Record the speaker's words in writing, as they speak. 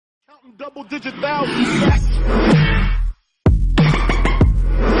Counting double-digit thousands.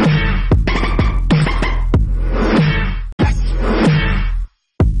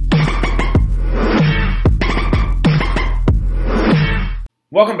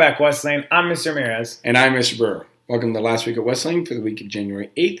 Welcome back, Westlane. I'm Mr. Ramirez. And I'm Mr. Brewer. Welcome to the last week at Westlane for the week of January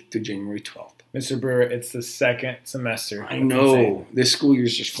 8th to January 12th. Mr. Brewer, it's the second semester. I know. This school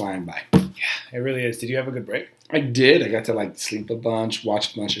year's just flying by. Yeah, it really is. Did you have a good break? I did. I got to sleep a bunch,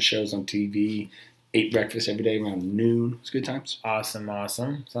 watch a bunch of shows on TV, ate breakfast every day around noon. It was good times. Awesome.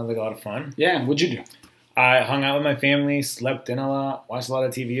 Sounds like a lot of fun. Yeah, what'd you do? I hung out with my family, slept in a lot, watched a lot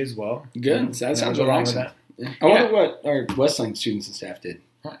of TV as well. Good. That sounds relaxing. Yeah. I wonder what our Westlane students and staff did.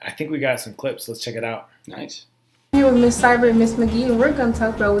 I think we got some clips. Let's check it out. Nice. Here with Miss Cyber and Miss McGee, and we're going to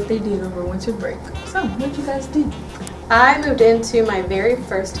talk about what they did over winter break. So, what did you guys do? I moved into my very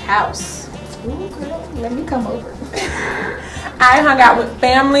first house. Ooh, girl, let me come over. I hung out with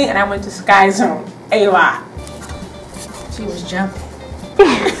family and I went to Sky Zone a lot. She was jumping.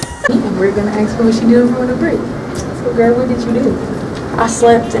 And we're going to ask her what she did over winter break. So, girl, what did you do? I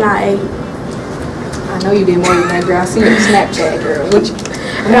slept and I ate. I know you did more than that, girl. I see you on Snapchat, girl. What you?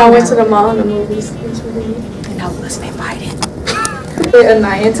 And I went to the mall and the movies. And I wasn't invited. And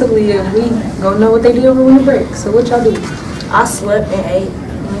I and Talia, we gonna know what they did over winter break. So what y'all do? I slept and ate.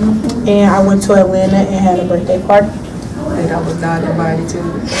 And I went to Atlanta and had a birthday party. And I was not invited to.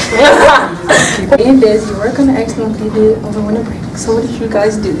 And Desi, we're gonna ask them what they did over winter break. So what did you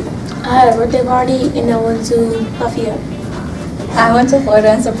guys do? I had a birthday party and I went to Lafayette. I went to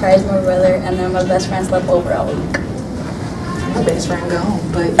Florida and surprised my brother, and then my best friend slept over all week. My best friend gone,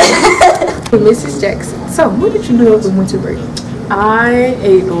 but Mrs. Jackson. So what did you do over winter break? I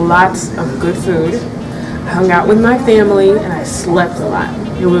ate lots of good food, hung out with my family, and I slept a lot.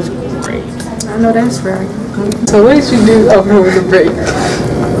 It was great. I know that's right. So what did you do over winter break?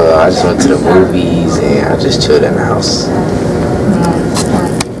 I just went to the movies and I just chilled in the house.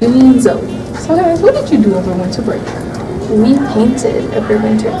 And Zoe. So guys, what did you do over winter break? We painted over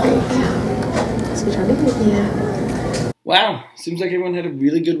winter break. That's what y'all did? Yeah. Wow. Seems like everyone had a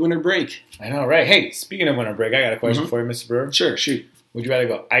really good winter break. I know, right? Hey, speaking of winter break, I got a question for you, Mr. Brewer. Sure, shoot. Would you rather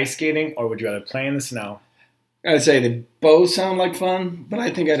go ice skating or would you rather play in the snow? I'd say they both sound like fun, but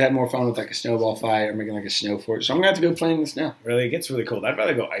I think I'd have more fun with a snowball fight or making a snow fort. So I'm going to have to go play in the snow. Really? It gets really cold. I'd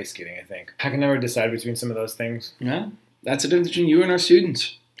rather go ice skating, I think. I can never decide between some of those things. Yeah. That's the difference between you and our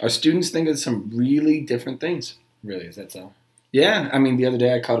students. Our students think of some really different things. Really? Is that so? Yeah, I mean, the other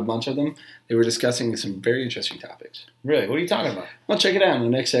day I caught a bunch of them. They were discussing some very interesting topics. Really? What are you talking about? Well, check it out in the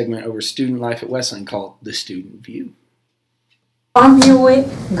next segment over student life at Westlane called The Student View. I'm here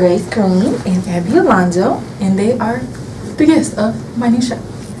with Grace Green and Abby Alonzo, and they are the guests of my new show.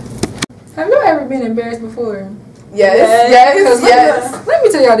 Have you ever been embarrassed before? Yes. Let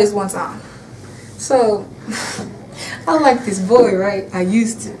me tell y'all this one time. So, I like this boy, right? I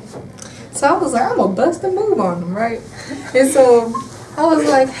used to. So I was like, I'm gonna bust a move on him, right? And so I was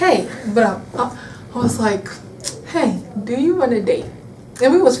like, hey, but I was like, hey, do you want to date?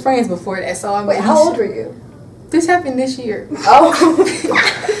 And we was friends before that, so I'm Wait, like, how old were you? This happened this year. Oh.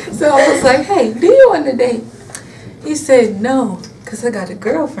 So I was like, hey, do you want to date? He said no, because I got a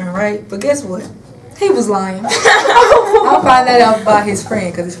girlfriend, right? But guess what? He was lying. I'll find that out by his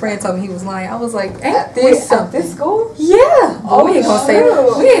friend, because his friend told me he was lying. I was like, ain't this something? At this school? Yeah. But we ain't gonna say,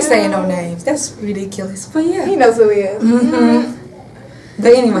 shoot. we ain't saying no names. That's ridiculous. But yeah. He knows who he is. Mm-hmm.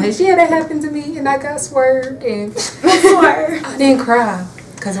 But anyways, yeah, that happened to me, and I got swerved, and I didn't cry,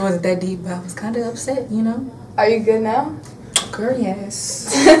 because it wasn't that deep, but I was kind of upset, you know? Are you good now? Girl,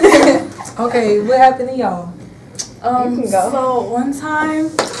 yes. Okay, what happened to y'all? You can go. So one time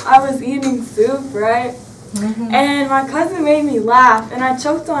I was eating soup, right? And my cousin made me laugh and I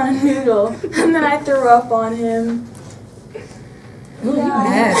choked on a noodle and then I threw up on him. Ooh, you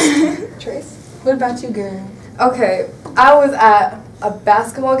nasty. Trace? What about you, girl? Okay, I was at a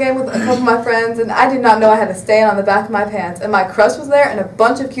basketball game with a couple of my friends, and I did not know I had a stain on the back of my pants. And my crush was there, and a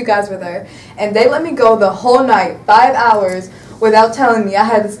bunch of cute guys were there. And they let me go the whole night, 5 hours, without telling me I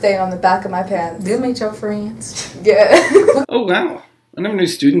had a stain on the back of my pants. They'll make your friends. Yeah. Oh, wow. I never knew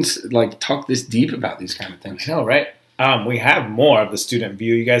students, talk this deep about these kind of things. I know, right? We have more of the student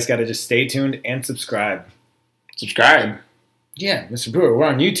view. You guys got to just stay tuned and subscribe. Subscribe? Yeah, Mr. Brewer, we're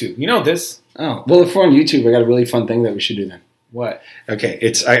on YouTube. You know this. Oh, well, if we're on YouTube, I got a really fun thing that we should do then. What? Okay,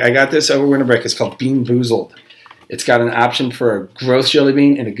 I got this over winter break. It's called Bean Boozled. It's got an option for a gross jelly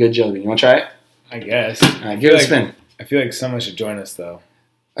bean and a good jelly bean. You want to try it? I guess. All right, give it a spin. I feel like someone should join us, though.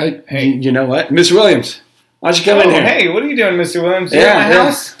 Hey, you know what? Mr. Williams, why don't you come in here? Hey, what are you doing, Mr. Williams? You Yeah, at my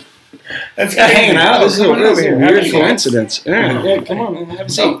house? That's Yeah, hanging out. This is a Come on over here. weird Have a coincidence. Yeah, come on, man. Have a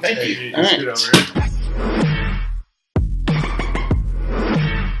seat. Oh, thank you. All right. Scoot over.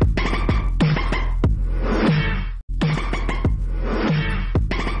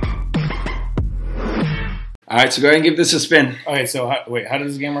 All right, so go ahead and give this a spin. Okay, so how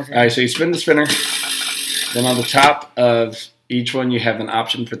does this game work? All right, so you spin the spinner. Then on the top of each one, you have an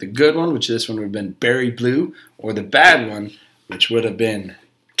option for the good one, which this one would have been berry blue, or the bad one, which would have been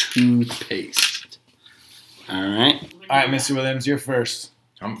toothpaste. All right. All right, Mr. Williams, you're first.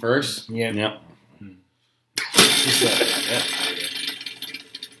 I'm first? Yeah. Yep.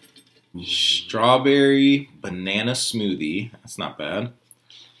 Strawberry banana smoothie. That's not bad.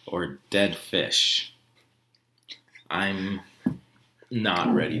 Or dead fish. I'm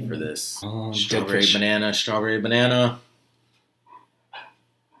not ready for this. Strawberry banana, strawberry banana.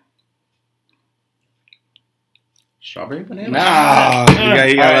 Strawberry banana? Nah,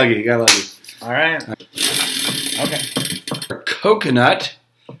 you got lucky. You got lucky. All right. Okay. Coconut,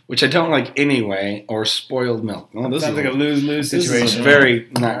 which I don't like anyway, or spoiled milk. Oh, this Sounds like a lose-lose situation. This is very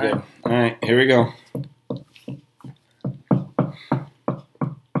not good. All right, here we go.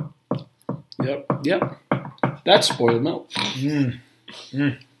 Yep. That's spoiled milk.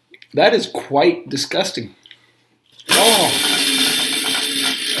 That is quite disgusting. Oh,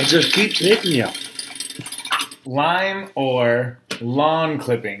 it just keeps hitting you. Lime or lawn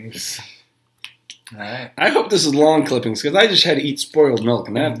clippings? All right. I hope this is lawn clippings because I just had to eat spoiled milk,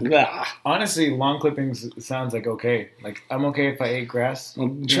 and that. Honestly, lawn clippings sounds like okay. Like I'm okay if I ate grass.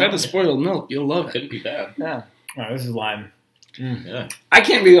 Well, try the spoiled milk; you'll love it. Couldn't be bad. Yeah. All right, this is lime. Yeah. I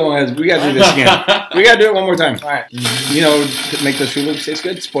can't be the one. We gotta do this again. We gotta do it one more time. All right. You know, to make those Fruit Loops taste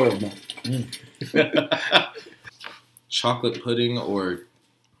good, spoiled milk. Chocolate pudding or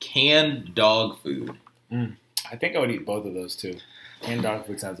canned dog food. I think I would eat both of those too. Canned dog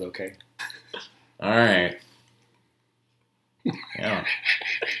food sounds okay. All right. Yeah.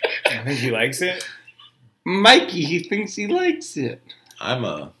 I think he likes it. Mikey, he thinks he likes it.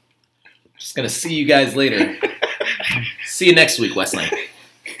 I'm just gonna see you guys later. See you next week, Westlane.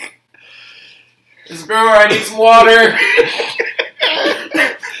 This brewer, I need some water.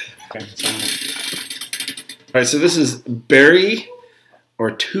 All right, so this is berry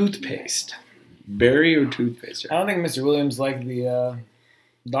or toothpaste. Berry or toothpaste? I don't think Mr. Williams liked the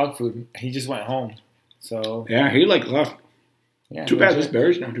dog food. He just went home. So Yeah, he liked love. yeah, Too bad. This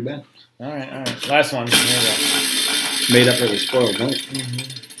berry's not too bad. All right. Last one. Here we go. Made up for the spoiled milk.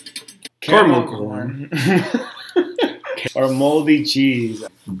 Caramel Caramel corn. or moldy cheese.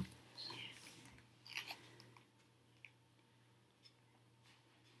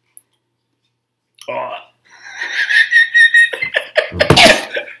 Oh.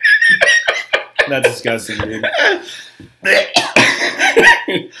 That's disgusting, dude. All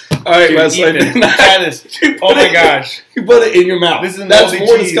right, Westlane. Try this. Oh my gosh. You put it in your mouth. This is That's moldy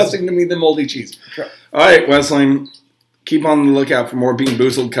more cheese. disgusting to me than moldy cheese. All right, Westlane. Keep on the lookout for more Bean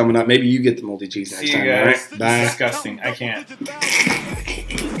Boozled coming up. Maybe you get the moldy cheese next See you time. guys. All right, This bye. is disgusting. I can't.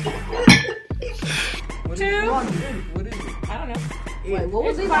 I don't know. Wait, what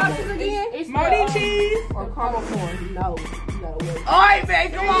was these options again? It's moldy cheese or caramel corn? No. Wait. All right,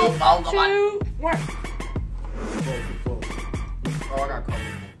 man, come on, both 2, 1. Oh, I got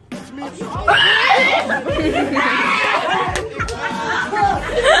caramel.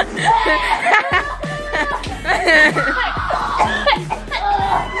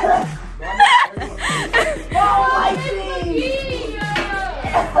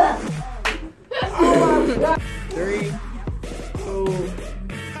 Three, 2,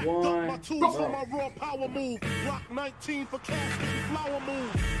 1. Tools for my raw power move. Block 19 for cash and flower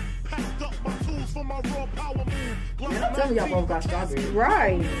move. Packed up my tools for my raw power move. Glock Tell me y'all both got strawberry.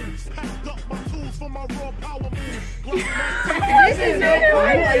 Right. packed up my tools for my raw power move. Glock 19 This is not good.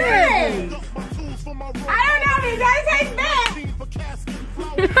 packed up my tools for my raw I don't know if you guys take that. 19 for cash and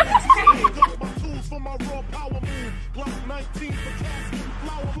flower move. Packed up my tools for my raw power move. Glock 19 for cash and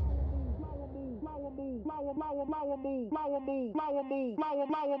flower move.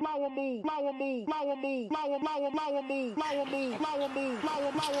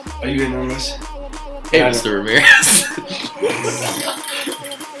 Are you in on this? Hey, Mr. Ramirez.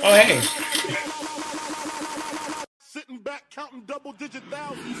 Oh, hey.